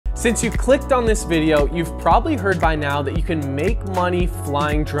Since you clicked on this video, you've probably heard by now that you can make money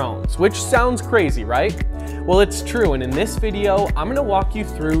flying drones, which sounds crazy, right? Well, it's true, and in this video, I'm gonna walk you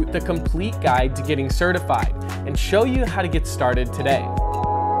through the complete guide to getting certified and show you how to get started today.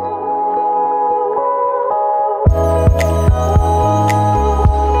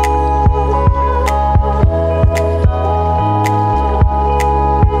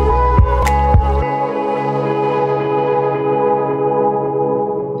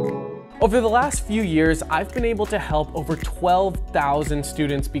 Over the last few years, I've been able to help over 12,000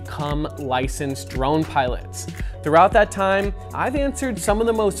 students become licensed drone pilots. Throughout that time, I've answered some of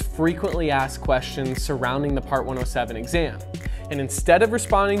the most frequently asked questions surrounding the Part 107 exam. And instead of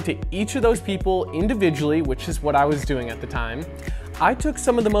responding to each of those people individually, which is what I was doing at the time, I took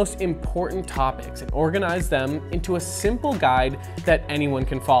some of the most important topics and organized them into a simple guide that anyone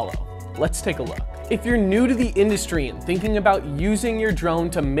can follow. Let's take a look. If you're new to the industry and thinking about using your drone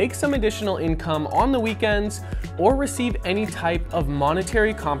to make some additional income on the weekends or receive any type of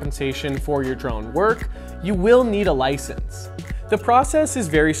monetary compensation for your drone work, you will need a license. The process is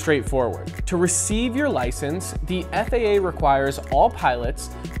very straightforward. To receive your license, the FAA requires all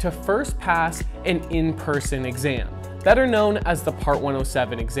pilots to first pass an in-person exam that are known as the Part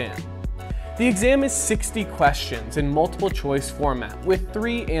 107 exam. The exam is 60 questions in multiple choice format with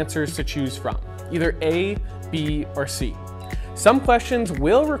 3 answers to choose from, either A, B, or C. Some questions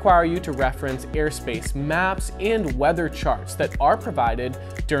will require you to reference airspace maps and weather charts that are provided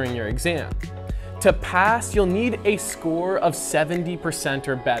during your exam. To pass, you'll need a score of 70%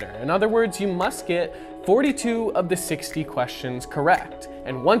 or better. In other words, you must get 42 of the 60 questions correct.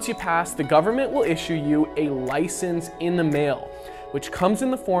 And once you pass, the government will issue you a license in the mail, which comes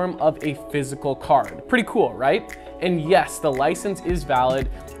in the form of a physical card. Pretty cool, right? And yes, the license is valid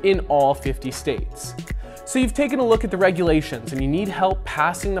in all 50 states. So you've taken a look at the regulations and you need help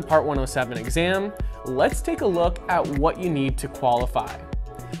passing the Part 107 exam. Let's take a look at what you need to qualify.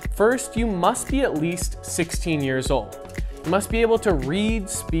 First, you must be at least 16 years old. You must be able to read,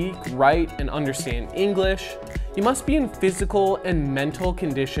 speak, write, and understand English. You must be in physical and mental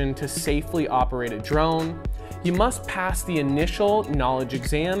condition to safely operate a drone. You must pass the initial knowledge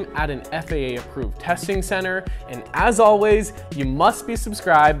exam at an FAA-approved testing center, and as always, you must be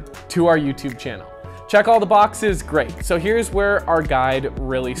subscribed to our YouTube channel. Check all the boxes, great. So here's where our guide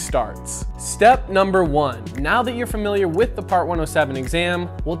really starts. Step number 1, now that you're familiar with the Part 107 exam,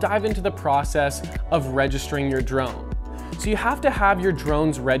 we'll dive into the process of registering your drone. So you have to have your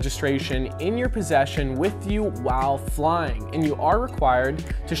drone's registration in your possession with you while flying, and you are required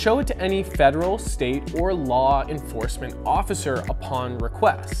to show it to any federal, state, or law enforcement officer upon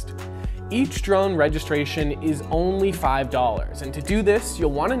request. Each drone registration is only $5, and to do this,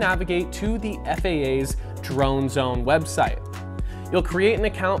 you'll want to navigate to the FAA's Drone Zone website. You'll create an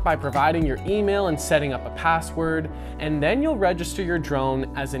account by providing your email and setting up a password, and then you'll register your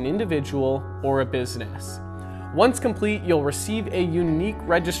drone as an individual or a business. Once complete, you'll receive a unique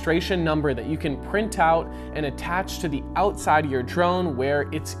registration number that you can print out and attach to the outside of your drone where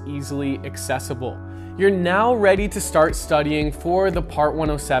it's easily accessible. You're now ready to start studying for the Part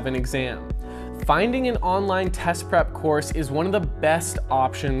 107 exam. Finding an online test prep course is one of the best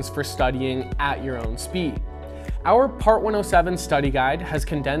options for studying at your own speed. Our Part 107 study guide has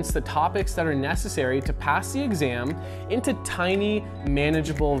condensed the topics that are necessary to pass the exam into tiny,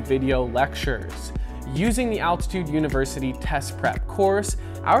 manageable video lectures. Using the Altitude University Test Prep course,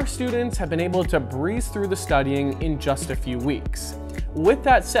 our students have been able to breeze through the studying in just a few weeks. With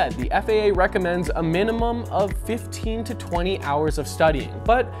that said, the FAA recommends a minimum of 15 to 20 hours of studying,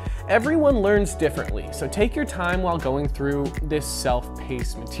 but everyone learns differently, so take your time while going through this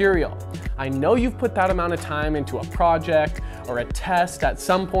self-paced material. I know you've put that amount of time into a project or a test at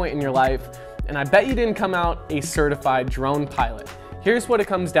some point in your life, and I bet you didn't come out a certified drone pilot. Here's what it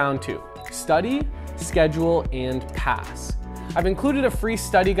comes down to: study, schedule, and pass. I've included a free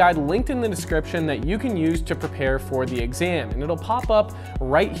study guide linked in the description that you can use to prepare for the exam, and it'll pop up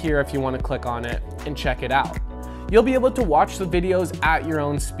right here if you want to click on it and check it out. You'll be able to watch the videos at your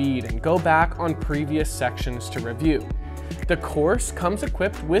own speed and go back on previous sections to review. The course comes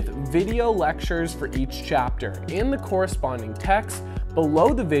equipped with video lectures for each chapter and the corresponding text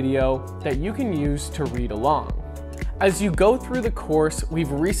below the video that you can use to read along. As you go through the course,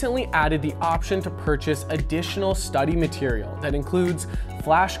 we've recently added the option to purchase additional study material that includes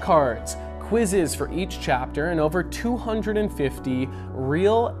flashcards, quizzes for each chapter, and over 250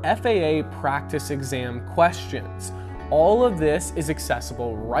 real FAA practice exam questions. All of this is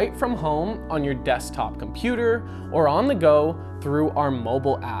accessible right from home on your desktop computer or on the go through our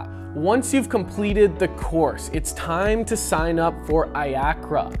mobile app, Once you've completed the course, it's time to sign up for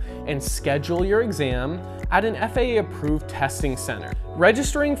IACRA and schedule your exam at an FAA-approved testing center.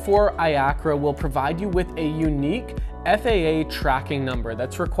 Registering for IACRA will provide you with a unique FAA tracking number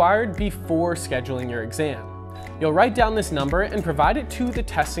that's required before scheduling your exam. You'll write down this number and provide it to the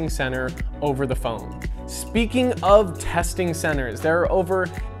testing center over the phone. Speaking of testing centers, there are over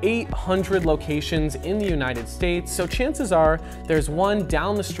 800 locations in the United States, so chances are there's one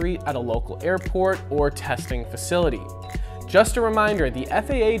down the street at a local airport or testing facility. Just a reminder, the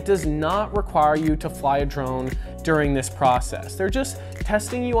FAA does not require you to fly a drone during this process. They're just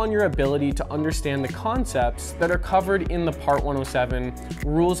testing you on your ability to understand the concepts that are covered in the Part 107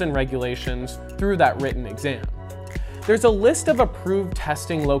 rules and regulations through that written exam. There's a list of approved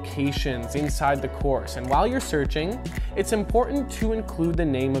testing locations inside the course, and while you're searching, it's important to include the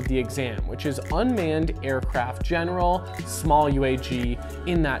name of the exam, which is Unmanned Aircraft General, Small UAG,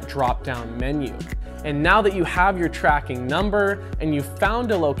 in that drop-down menu. And now that you have your tracking number and you've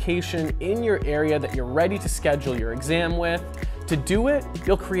found a location in your area that you're ready to schedule your exam with, to do it,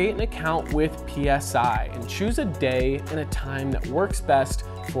 you'll create an account with PSI and choose a day and a time that works best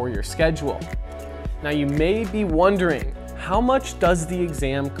for your schedule. Now you may be wondering, how much does the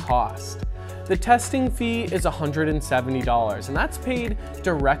exam cost? The testing fee is $170, and that's paid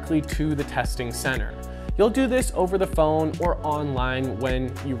directly to the testing center. You'll do this over the phone or online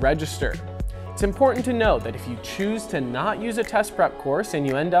when you register. It's important to note that if you choose to not use a test prep course and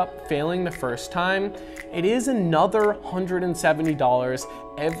you end up failing the first time, it is another $170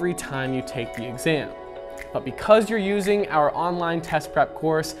 every time you take the exam. But because you're using our online test prep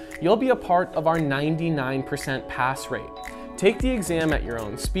course, you'll be a part of our 99% pass rate. Take the exam at your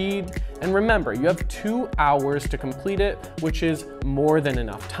own speed, and remember, you have 2 hours to complete it, which is more than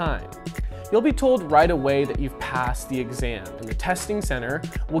enough time. You'll be told right away that you've passed the exam, and the testing center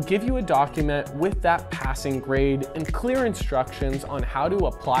will give you a document with that passing grade and clear instructions on how to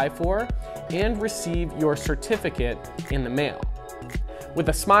apply for and receive your certificate in the mail. With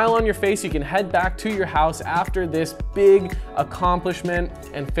a smile on your face, you can head back to your house after this big accomplishment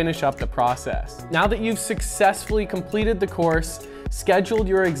and finish up the process. Now that you've successfully completed the course, scheduled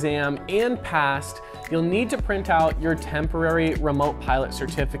your exam, and passed, you'll need to print out your temporary remote pilot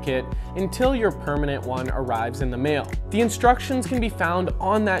certificate until your permanent one arrives in the mail. The instructions can be found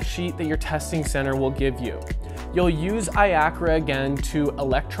on that sheet that your testing center will give you. You'll use IACRA again to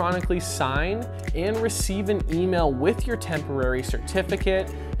electronically sign and receive an email with your temporary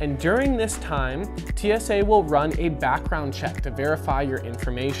certificate, and during this time, TSA will run a background check to verify your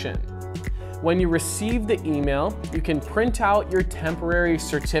information. When you receive the email, you can print out your temporary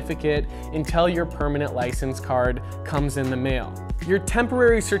certificate until your permanent license card comes in the mail. Your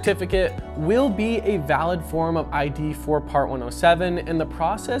temporary certificate will be a valid form of ID for Part 107, and the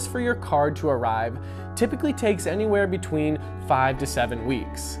process for your card to arrive typically takes anywhere between 5 to 7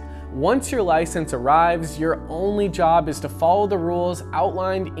 weeks. Once your license arrives, your only job is to follow the rules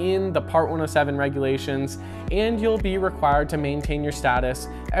outlined in the Part 107 regulations, and you'll be required to maintain your status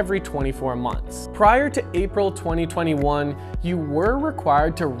every 24 months. Prior to April 2021, you were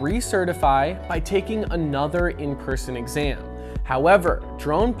required to recertify by taking another in-person exam. However,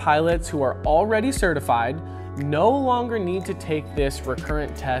 drone pilots who are already certified no longer need to take this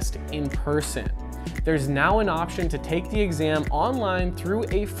recurrent test in person. There's now an option to take the exam online through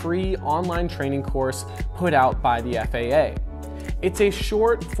a free online training course put out by the FAA. It's a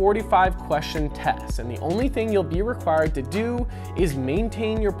short 45-question test, and the only thing you'll be required to do is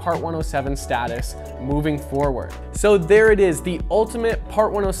maintain your Part 107 status moving forward. So there it is, the ultimate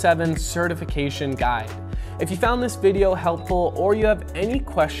Part 107 certification guide. If you found this video helpful or you have any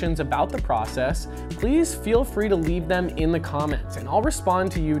questions about the process, please feel free to leave them in the comments and I'll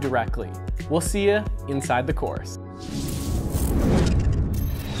respond to you directly. We'll see you inside the course.